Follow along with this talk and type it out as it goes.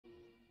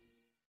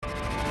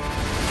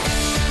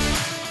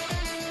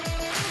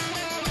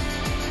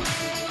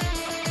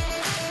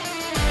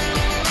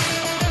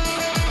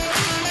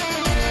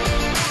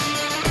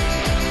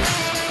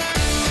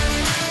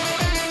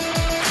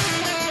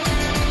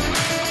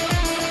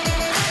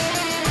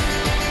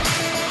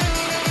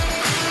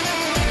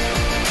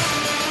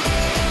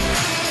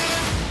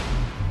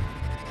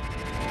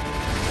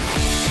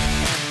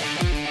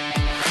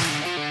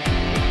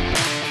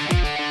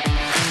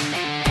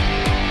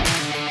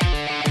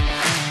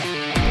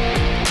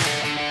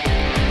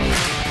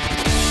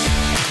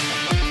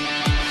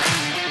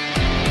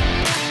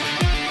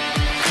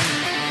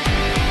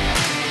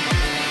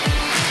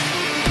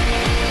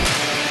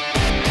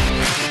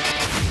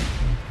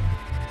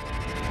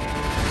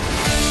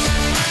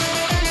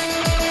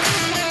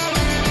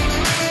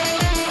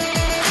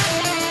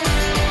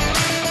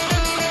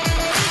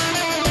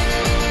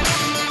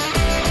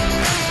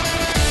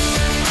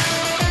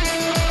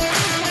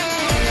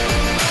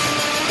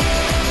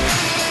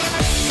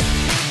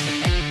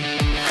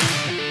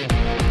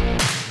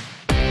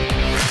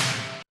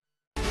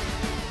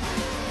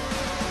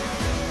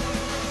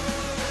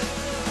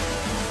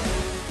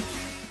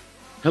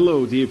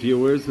Hello, dear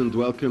viewers, and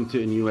welcome to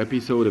a new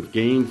episode of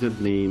Games and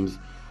Names.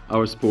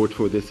 Our sport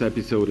for this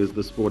episode is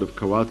the sport of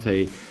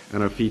karate,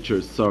 and our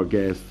featured star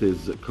guest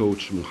is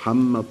Coach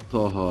Muhammad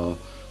Taha.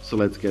 So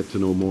let's get to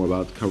know more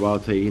about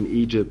karate in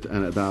Egypt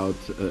and about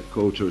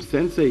Coach or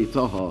Sensei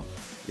Taha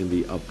in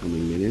the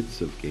upcoming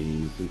minutes of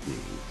Games and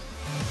Names.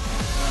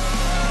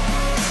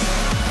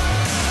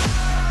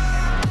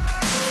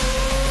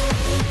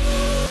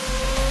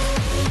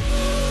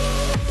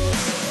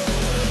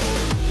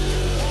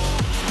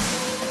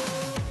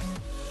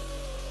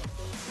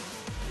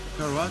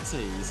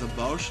 Karate is a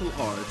martial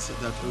art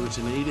that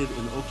originated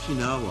in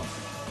Okinawa,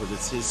 with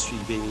its history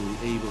being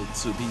able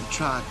to be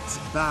tracked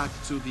back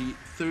to the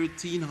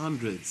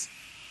 1300s.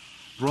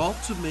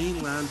 Brought to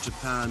mainland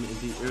Japan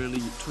in the early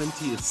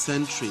 20th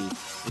century,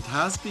 it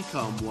has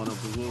become one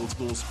of the world's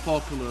most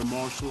popular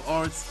martial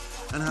arts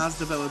and has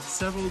developed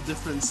several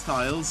different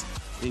styles,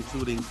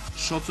 including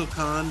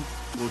Shotokan,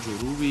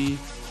 Ojorui,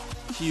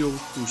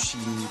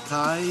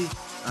 Kyokushinkai,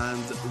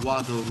 and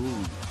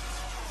Wadorui.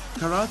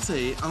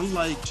 Karate,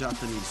 unlike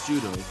Japanese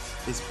judo,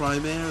 is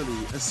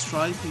primarily a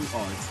striking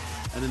art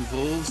and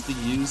involves the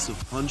use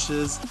of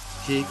punches,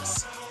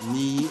 kicks,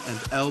 knee and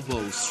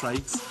elbow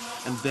strikes,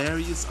 and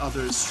various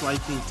other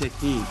striking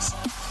techniques.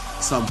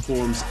 Some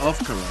forms of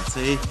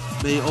karate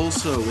may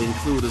also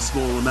include a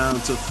small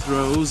amount of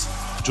throws,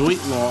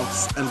 joint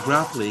locks, and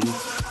grappling,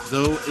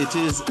 though it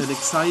is an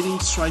exciting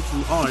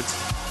striking art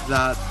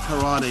that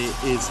karate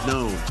is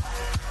known.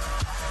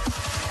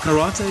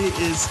 Karate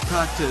is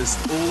practiced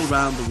all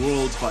around the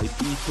world by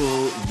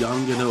people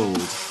young and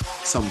old.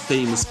 Some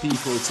famous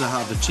people to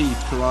have achieved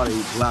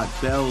karate black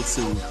belts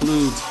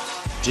include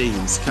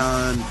James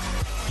Caan,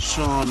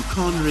 Sean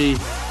Connery,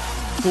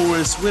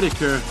 Forrest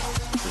Whitaker,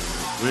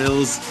 Bear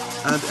Grylls,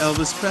 and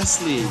Elvis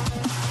Presley.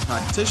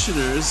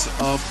 Practitioners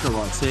of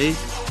karate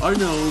are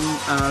known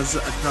as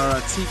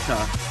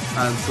karateka,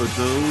 and for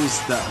those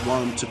that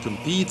want to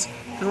compete,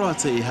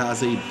 karate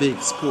has a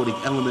big sporting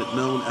element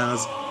known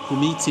as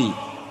kumite,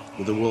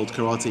 with the World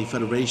Karate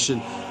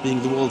Federation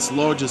being the world's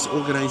largest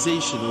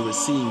organization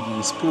overseeing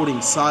the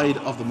sporting side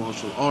of the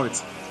martial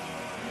arts.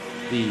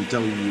 The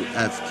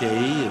WFK,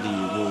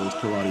 the World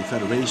Karate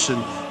Federation,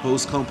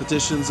 hosts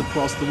competitions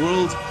across the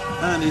world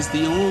and is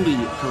the only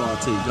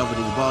karate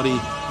governing body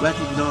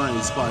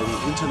recognized by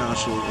the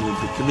International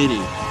Olympic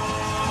Committee.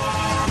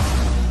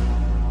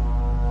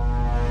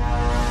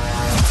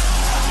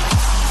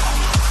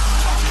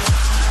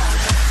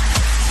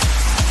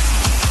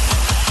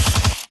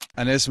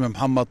 أنا اسمي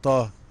محمد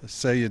طه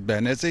السيد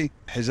بهنسي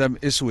حزام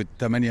أسود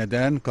 8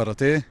 دان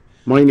كاراتيه.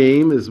 My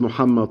name is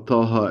Muhammad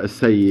Taha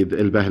Sayyid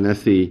El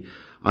Bahnasi.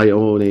 I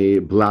own a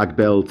black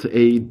belt,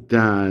 8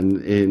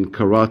 Dan in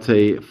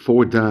karate,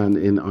 4 Dan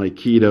in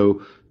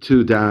aikido,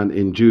 2 Dan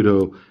in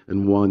judo,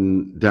 and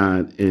 1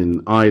 Dan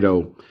in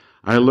aido.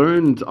 I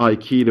learned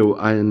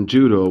aikido and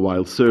judo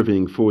while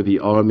serving for the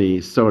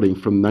army starting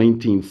from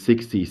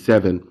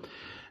 1967.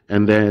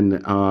 And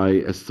then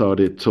I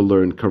started to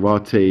learn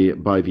karate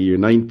by the year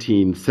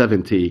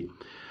 1970.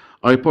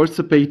 I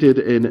participated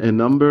in a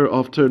number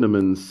of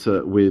tournaments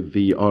with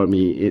the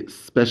Army,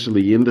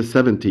 especially in the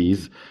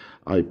 70s.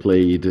 I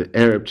played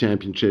Arab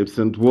championships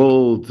and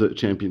world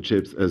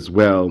championships as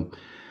well.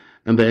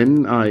 And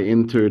then I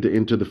entered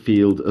into the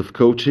field of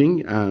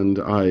coaching, and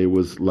I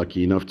was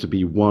lucky enough to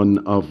be one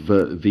of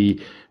the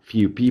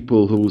few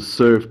people who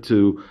served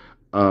to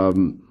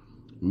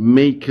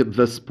make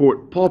the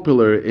sport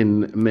popular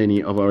in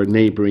many of our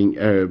neighboring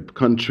Arab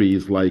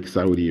countries like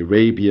Saudi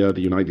Arabia,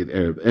 the United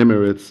Arab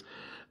Emirates,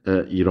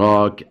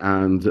 Iraq,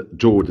 and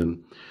Jordan.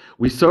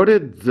 We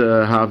started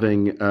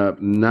having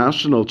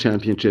national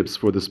championships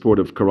for the sport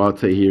of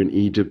karate here in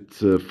Egypt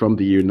from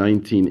the year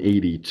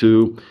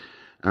 1982.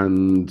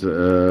 And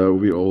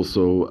we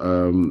also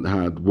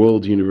had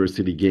World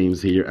University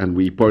Games here, and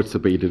we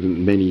participated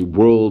in many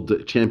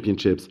world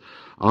championships.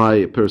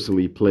 I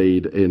personally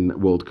played in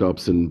World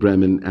Cups in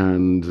Bremen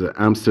and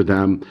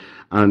Amsterdam,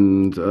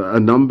 and a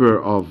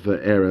number of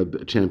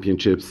Arab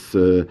championships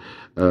that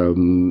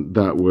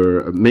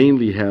were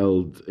mainly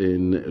held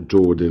in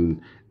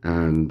Jordan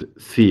and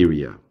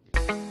Syria.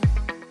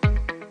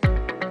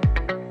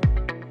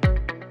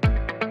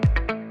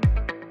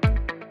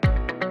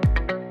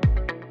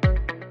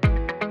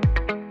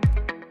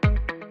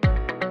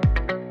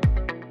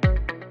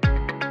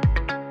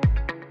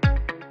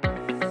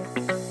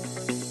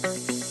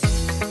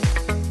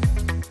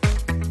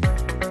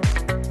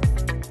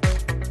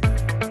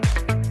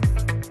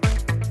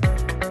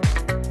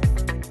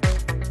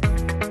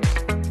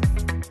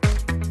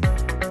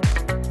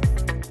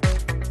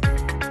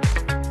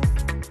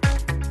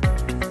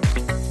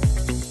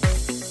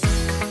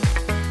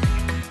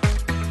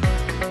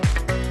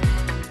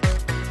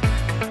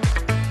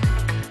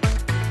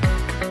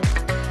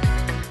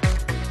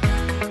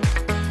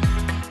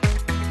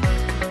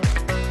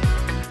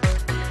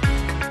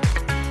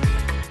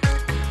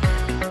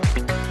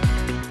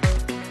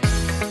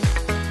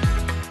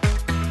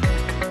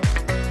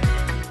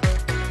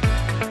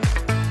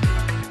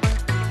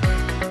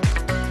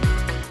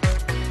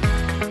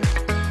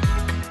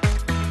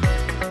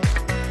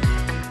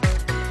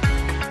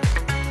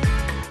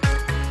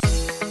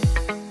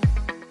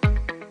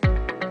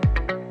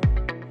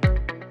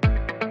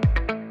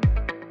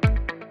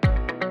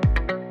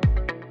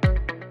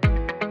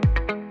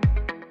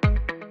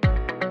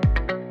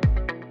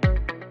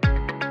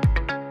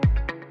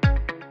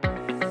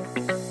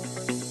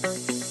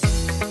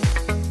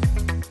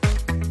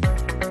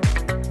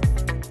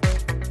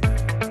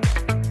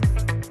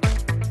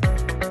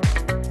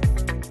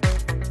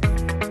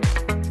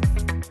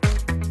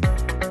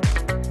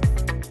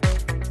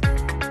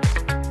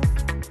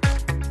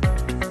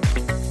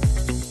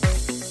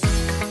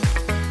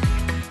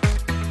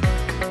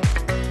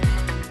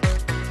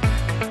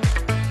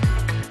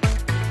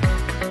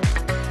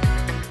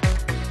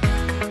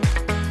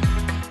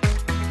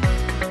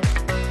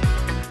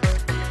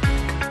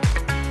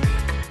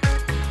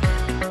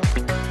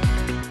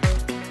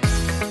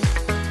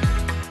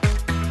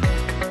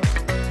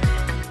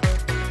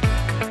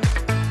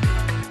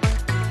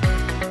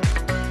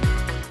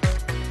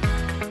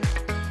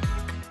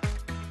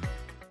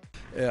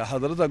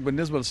 حضرتك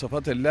بالنسبة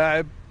لصفات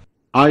اللاعب؟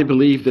 I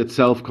believe that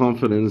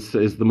self-confidence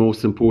is the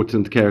most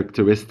important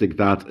characteristic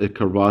that a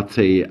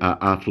karate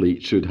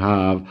athlete should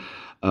have.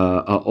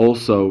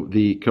 Also,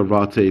 the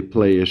karate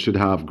player should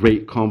have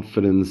great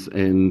confidence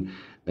in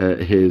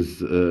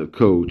his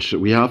coach.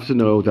 We have to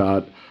know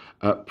that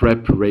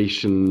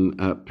preparation,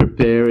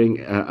 preparing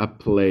a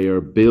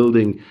player,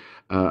 building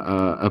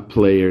a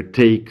player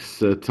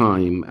takes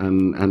time,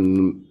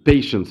 and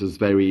patience is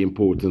very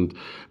important.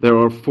 There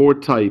are four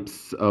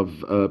types of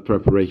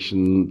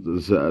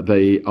preparations.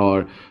 They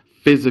are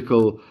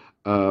physical,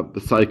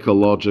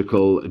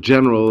 psychological,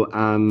 general,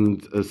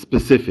 and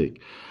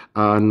specific.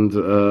 And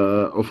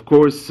of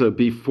course,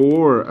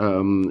 before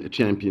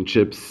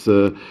championships,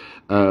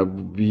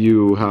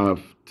 you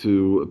have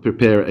to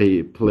prepare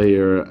a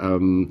player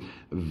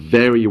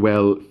very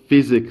well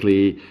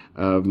physically.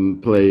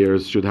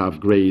 Players should have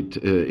great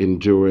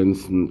endurance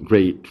and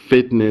great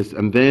fitness,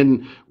 and then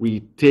we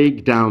take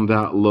down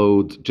that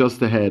load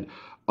just ahead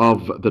of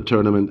the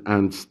tournament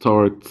and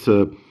start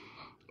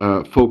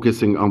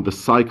focusing on the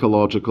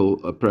psychological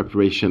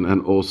preparation and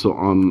also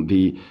on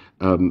the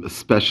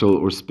special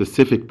or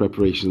specific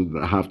preparations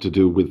that have to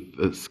do with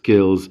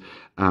skills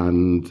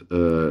and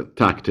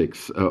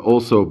tactics.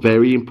 Also,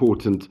 very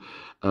important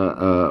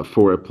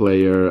for a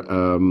player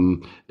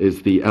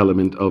is the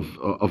element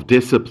of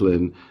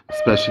discipline,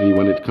 especially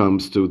when it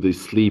comes to the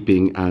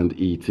sleeping and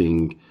eating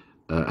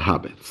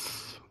habits.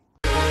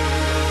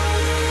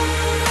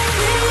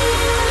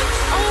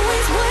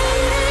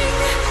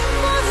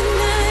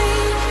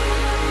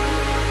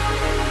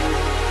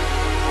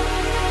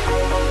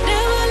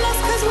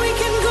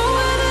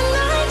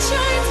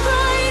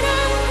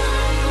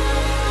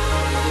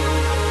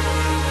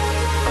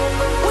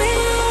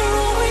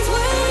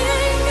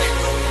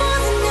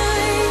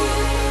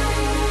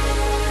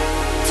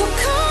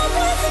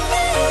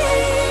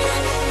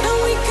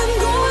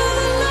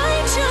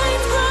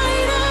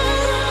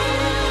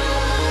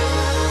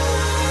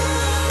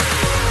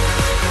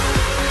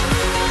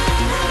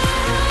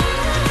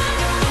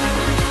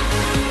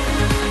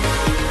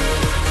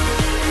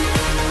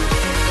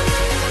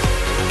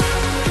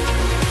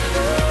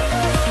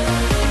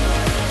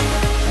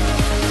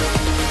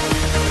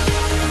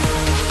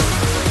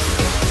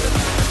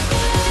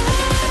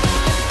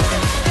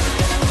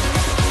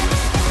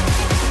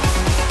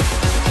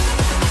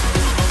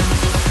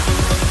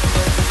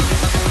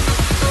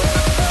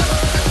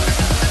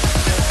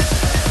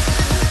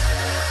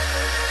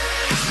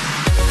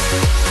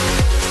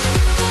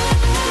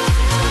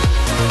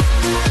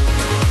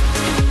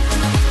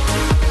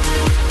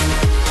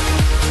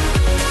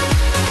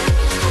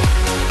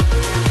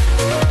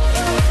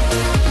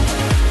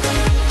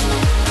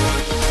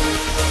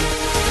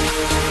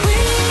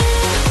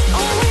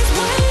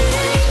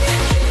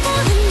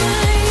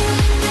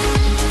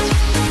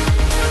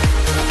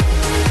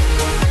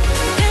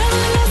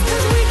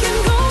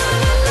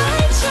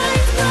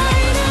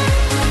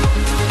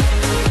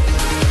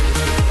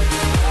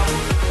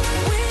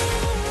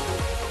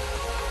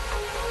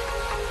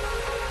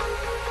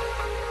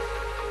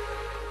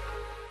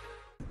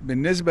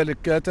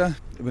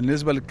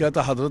 بالنسبة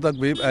للكاتا حضرتك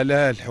بيبقى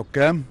لها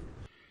الحكام.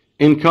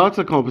 In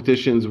kata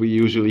competitions, we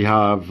usually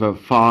have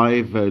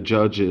five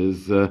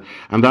judges,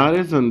 and that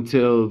is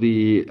until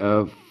the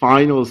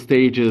final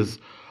stages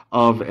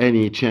of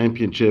any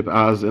championship.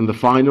 As in the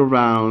final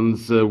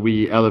rounds,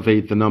 we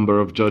elevate the number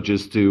of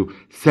judges to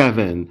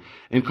 7.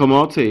 In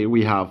Komote,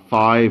 we have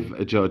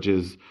 5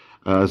 judges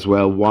as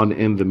well, 1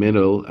 in the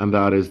middle, and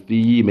that is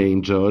the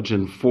main judge,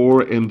 and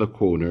 4 in the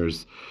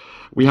corners.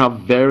 We have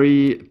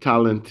very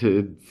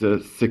talented,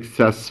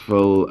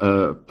 successful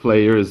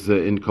players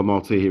in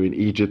Komote here in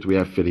Egypt. We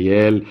have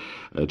Firiel,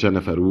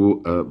 Jennifer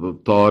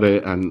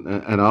Tare,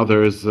 and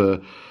others.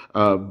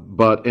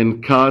 But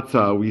in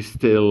Kata, we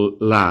still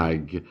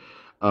lag.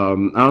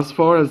 As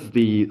far as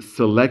the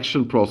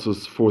selection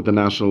process for the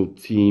national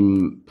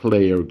team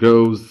player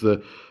goes,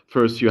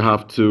 first you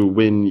have to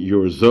win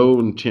your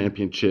zone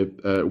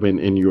championship, win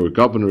in your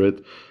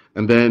governorate,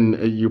 and then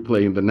you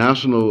play in the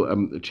national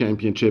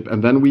championship,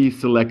 and then we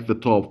select the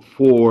top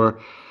 4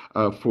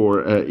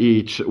 for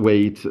each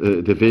weight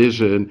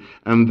division,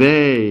 and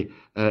they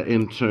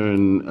in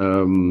turn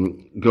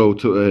go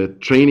to a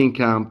training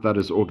camp that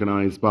is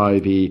organized by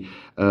the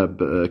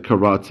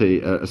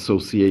Karate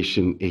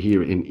Association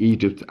here in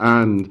Egypt,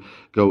 and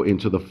go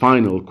into the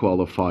final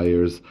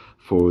qualifiers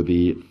for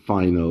the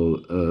final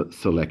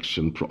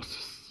selection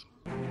process.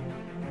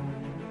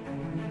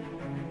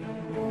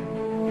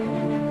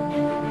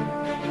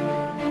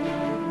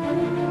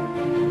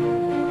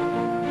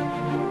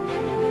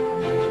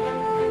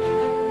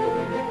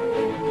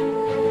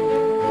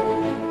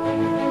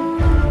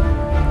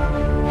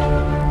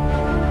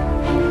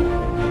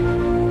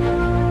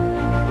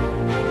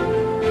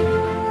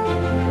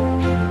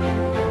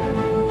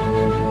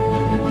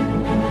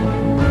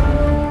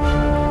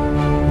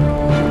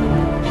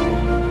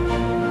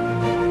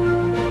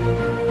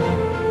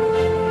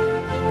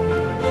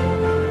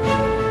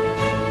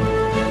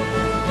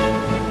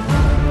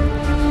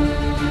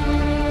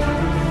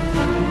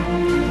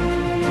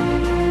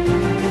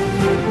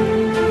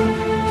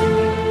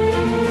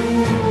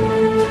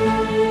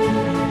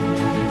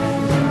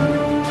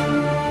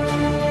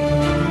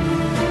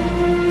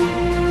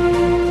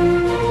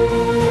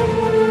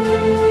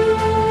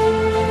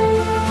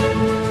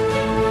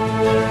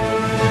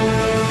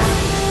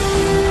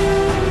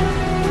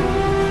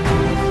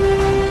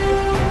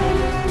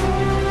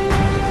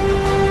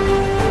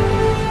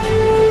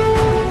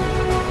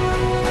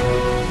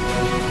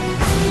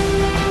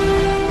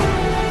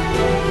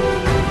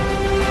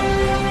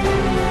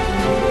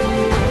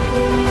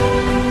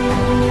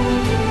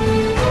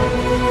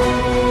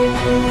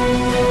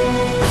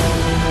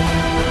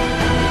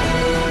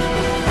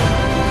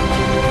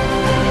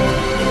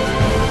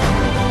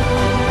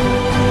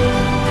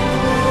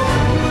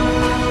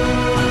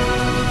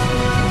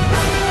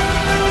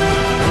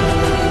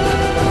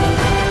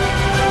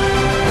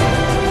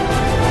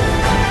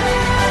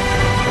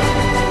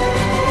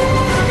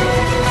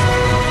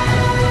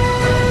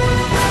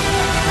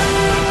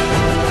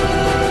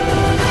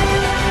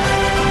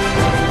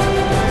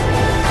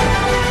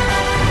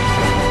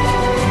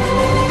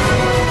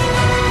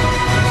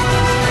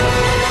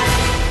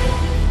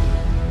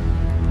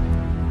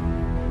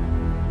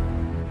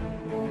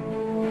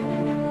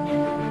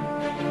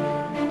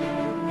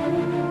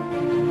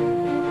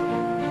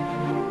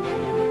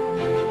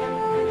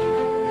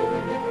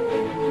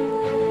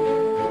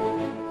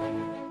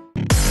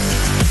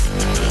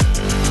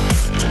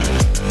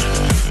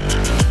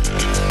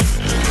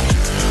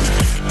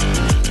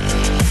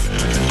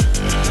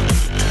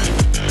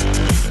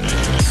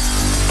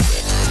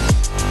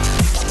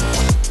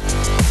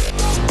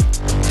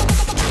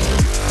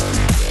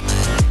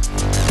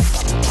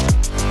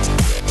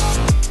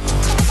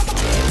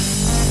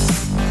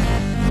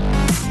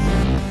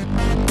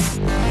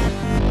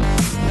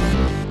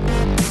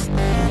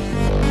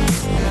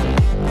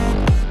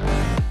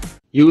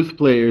 Youth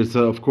players,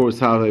 of course,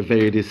 have a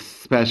very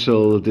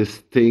special,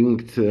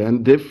 distinct,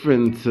 and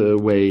different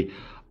way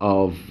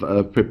of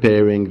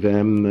preparing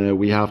them.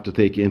 We have to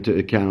take into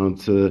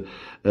account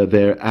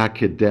their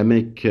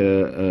academic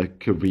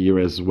career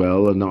as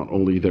well, and not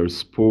only their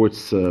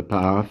sports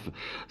path.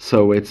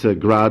 So it's a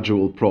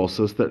gradual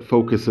process that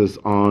focuses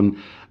on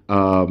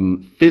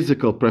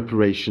physical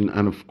preparation,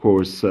 and of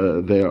course,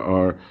 there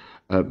are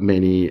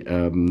many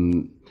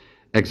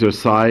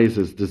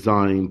exercises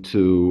designed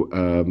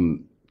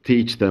to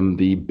teach them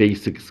the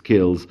basic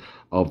skills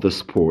of the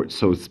sport.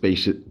 So it's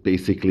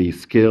basically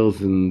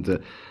skills and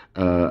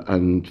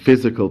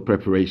physical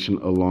preparation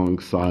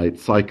alongside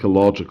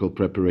psychological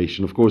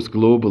preparation. Of course,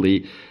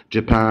 globally,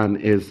 Japan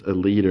is a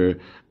leader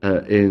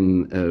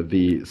in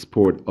the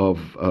sport of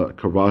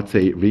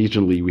karate.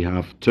 Regionally, we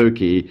have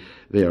Turkey.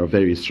 They are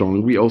very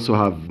strong. We also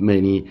have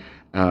many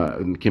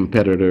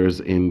competitors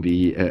in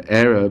the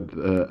Arab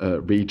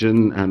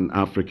region and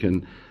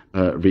African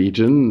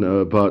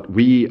region, but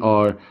we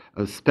are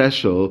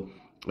special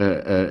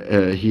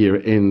here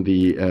in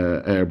the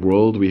Arab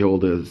world. We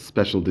hold a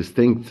special,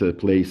 distinct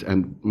place,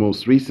 and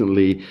most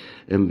recently,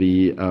 in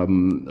the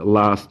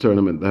last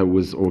tournament that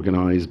was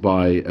organized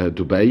by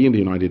Dubai in the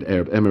United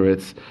Arab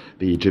Emirates,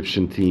 the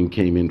Egyptian team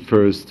came in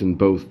first in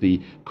both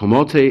the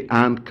Komote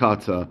and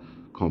Kata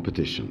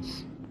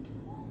competitions.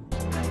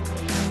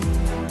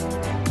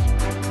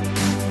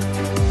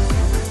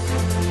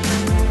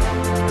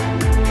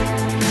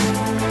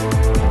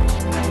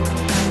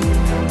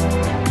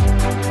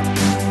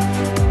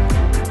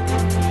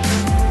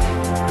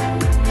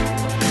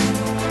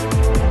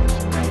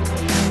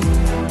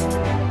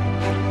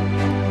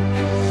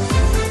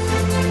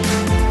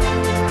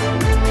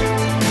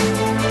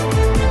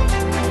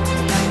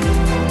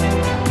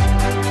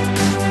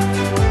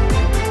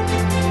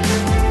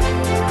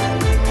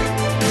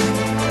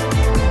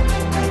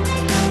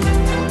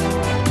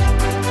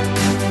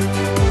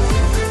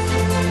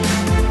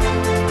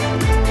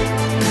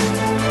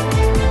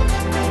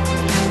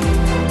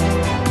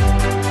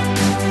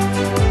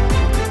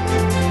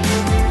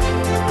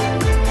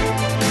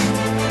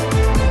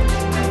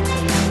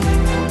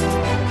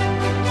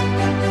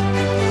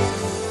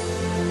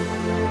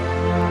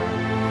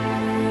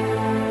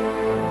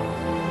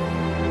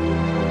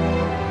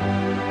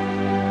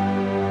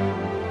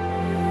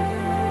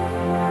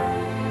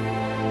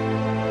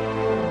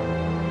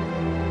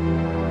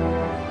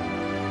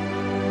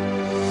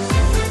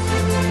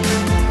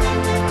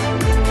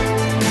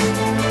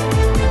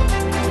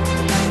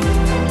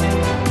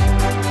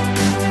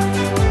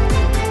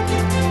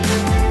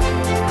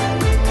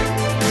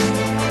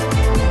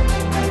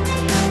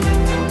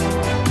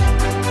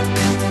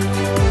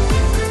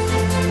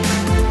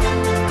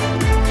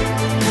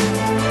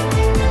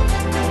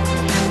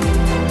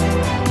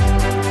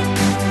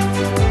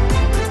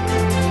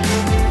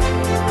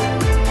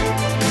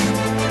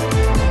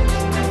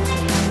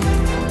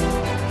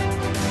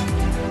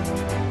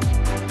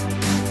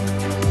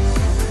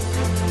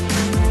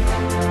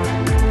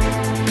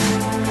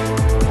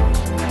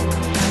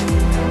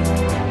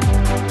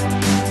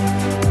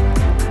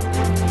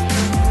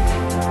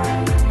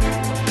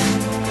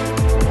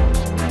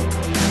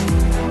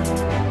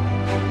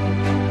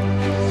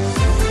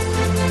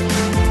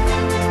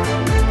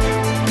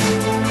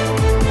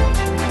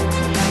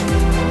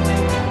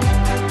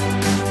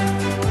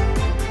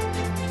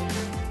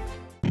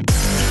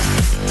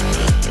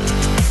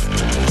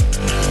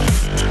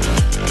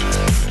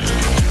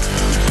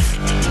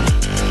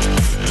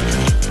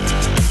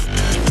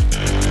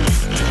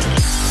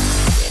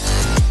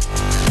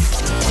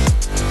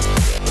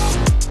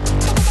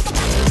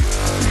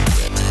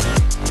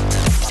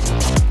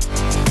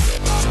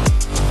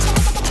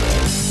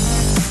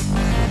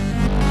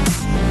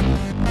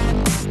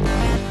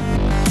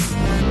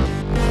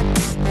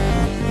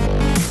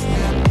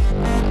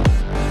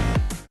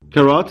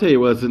 Karate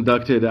was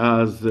inducted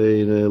as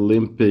an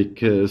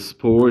Olympic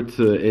sport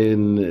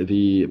in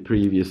the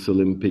previous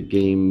Olympic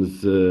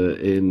Games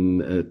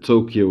in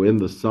Tokyo in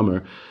the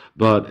summer,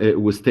 but it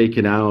was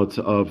taken out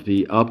of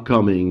the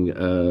upcoming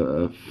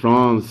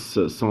France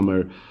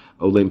Summer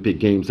Olympic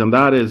Games, and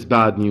that is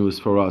bad news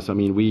for us. I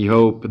mean, we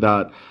hope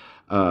that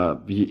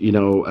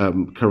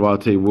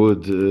karate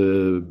would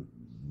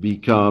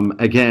become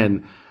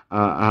again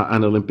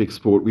an Olympic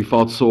sport. We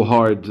fought so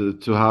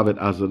hard to have it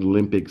as an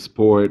Olympic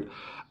sport.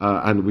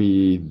 And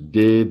we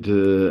did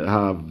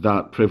have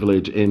that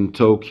privilege in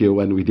Tokyo,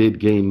 and we did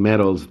gain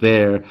medals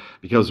there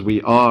because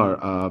we are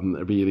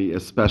really a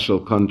special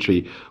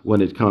country when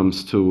it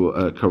comes to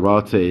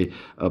karate.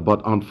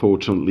 But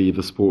unfortunately,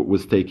 the sport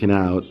was taken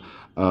out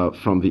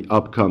from the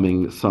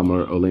upcoming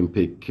Summer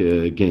Olympic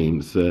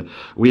Games.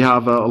 We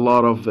have a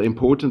lot of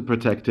important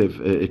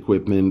protective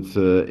equipment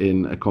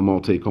in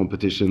Komote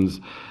competitions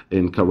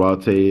in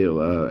karate,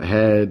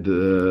 head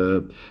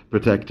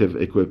protective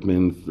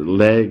equipment,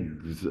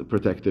 legs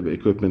protective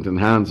equipment, and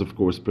hands, of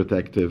course,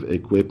 protective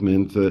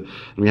equipment.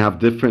 We have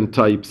different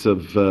types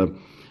of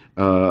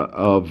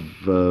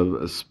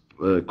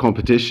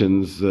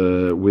competitions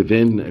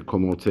within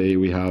Komote.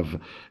 We have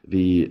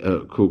the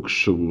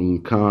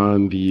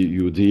Kukshukan, the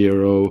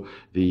Yudiro,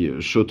 the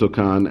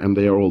Shotokan, and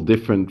they are all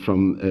different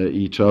from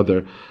each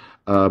other.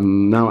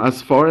 Now,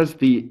 as far as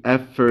the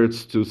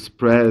efforts to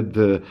spread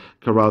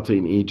karate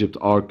in Egypt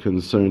are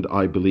concerned,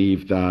 I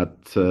believe that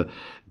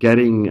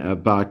getting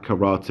back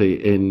karate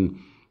in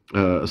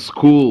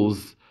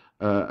schools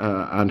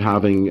and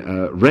having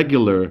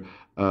regular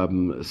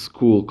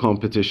school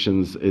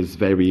competitions is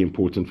very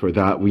important for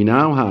that. We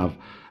now have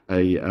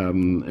a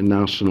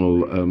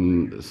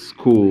national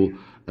school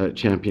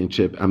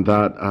championship, and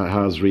that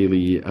has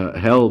really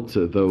helped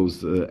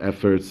those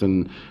efforts,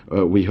 and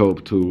we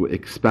hope to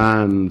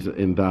expand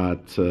in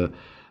that.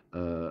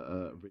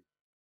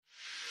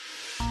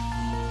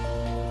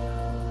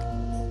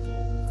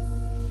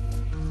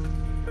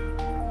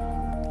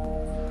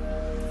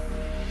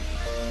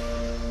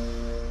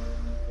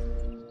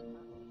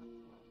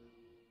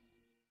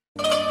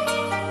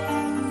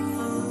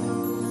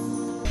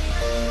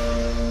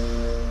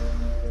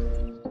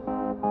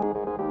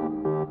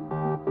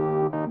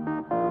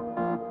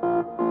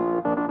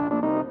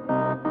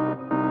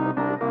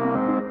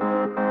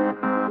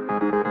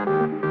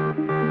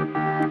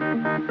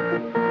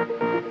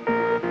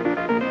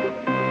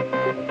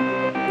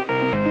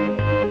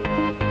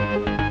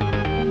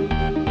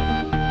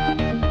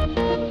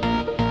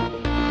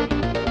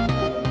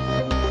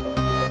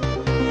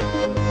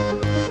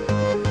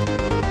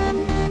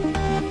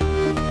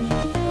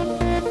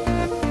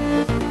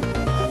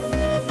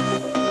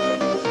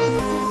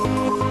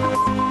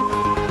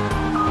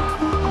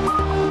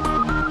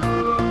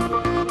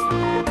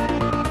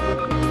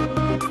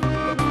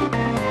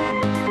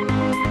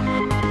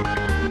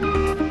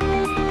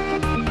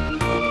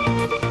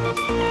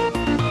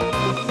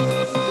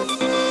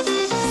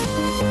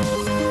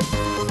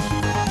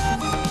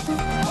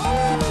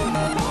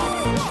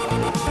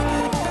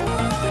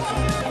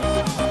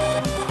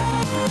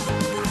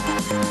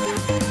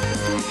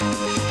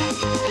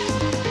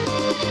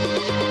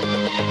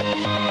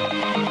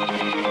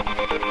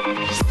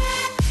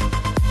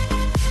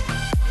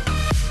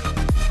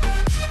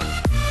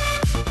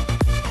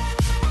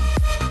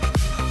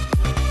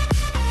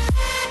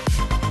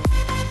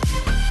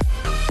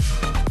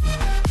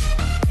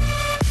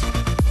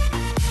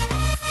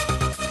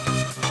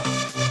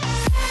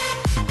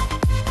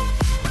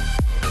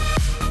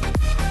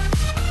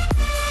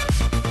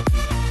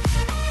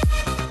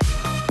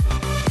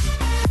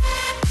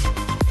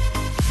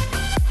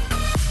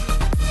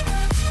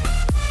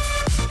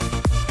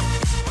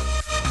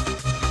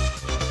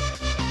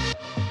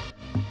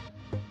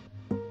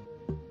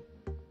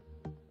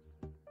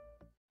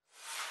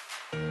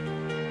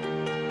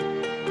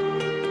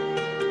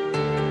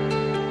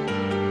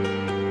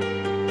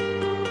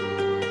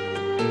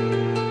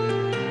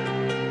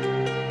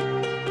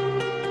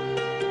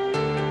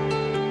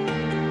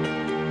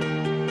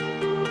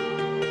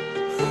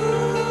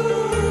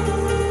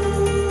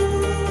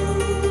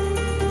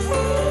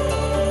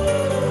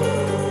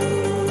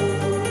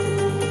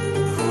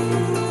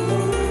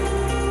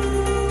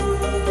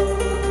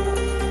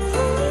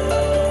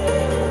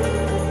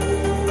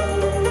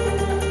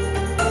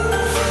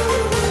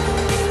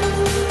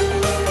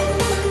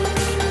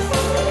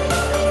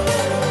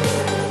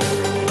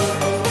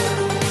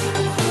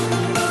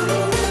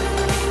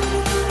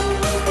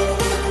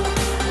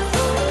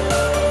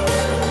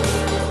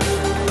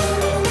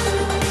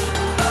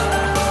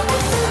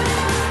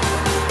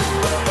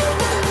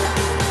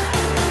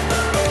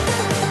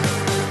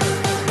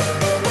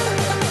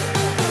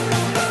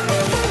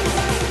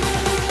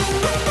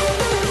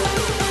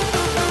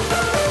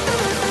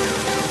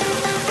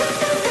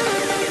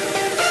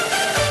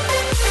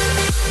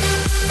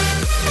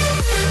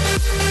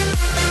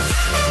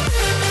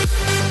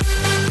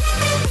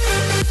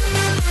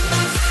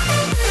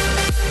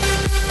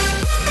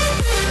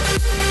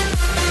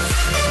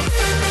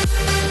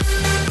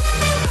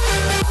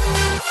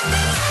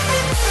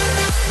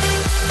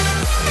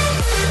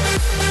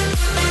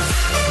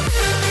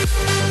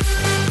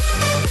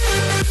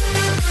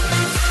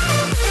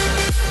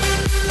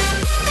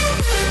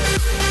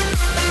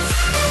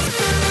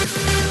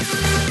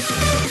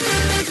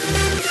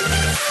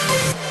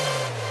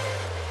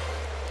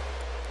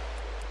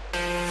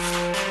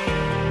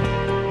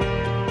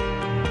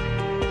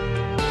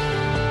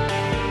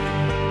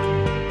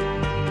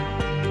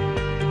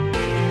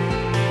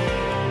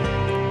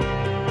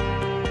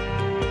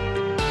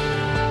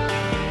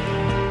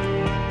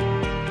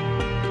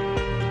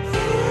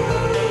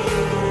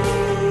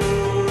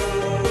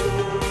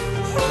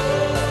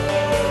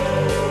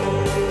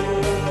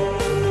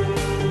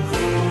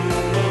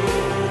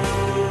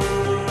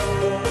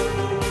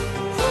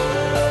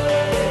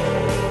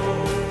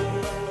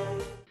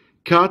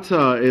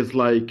 Kata is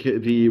like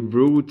the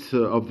root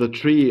of the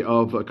tree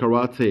of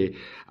karate,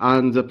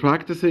 and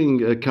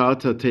practicing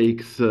kata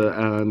takes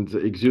and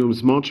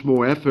exhumes much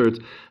more effort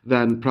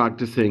than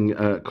practicing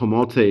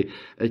komote.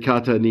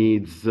 Kata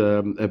needs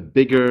a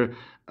bigger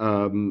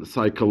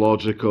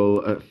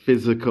psychological,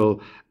 physical,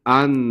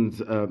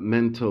 and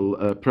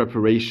mental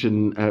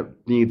preparation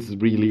needs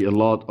really a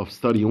lot of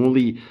study.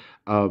 Only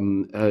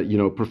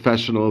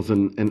professionals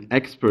and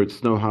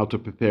experts know how to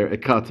prepare a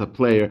kata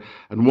player.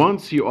 And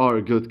once you are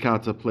a good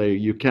kata player,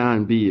 you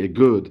can be a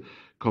good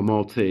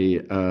komote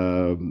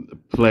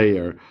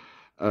player.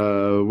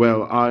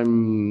 Well,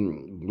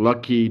 I'm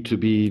lucky to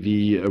be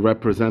the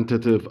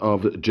representative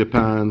of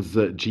Japan's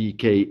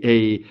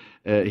GKA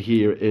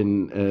here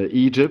in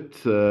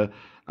Egypt,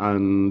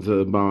 and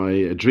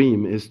my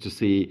dream is to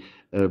see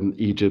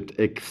Egypt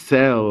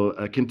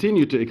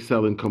continue to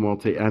excel in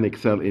Komote and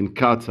excel in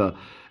kata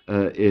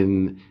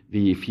in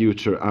the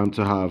future, and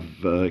to have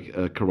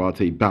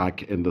karate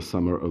back in the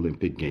Summer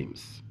Olympic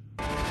Games.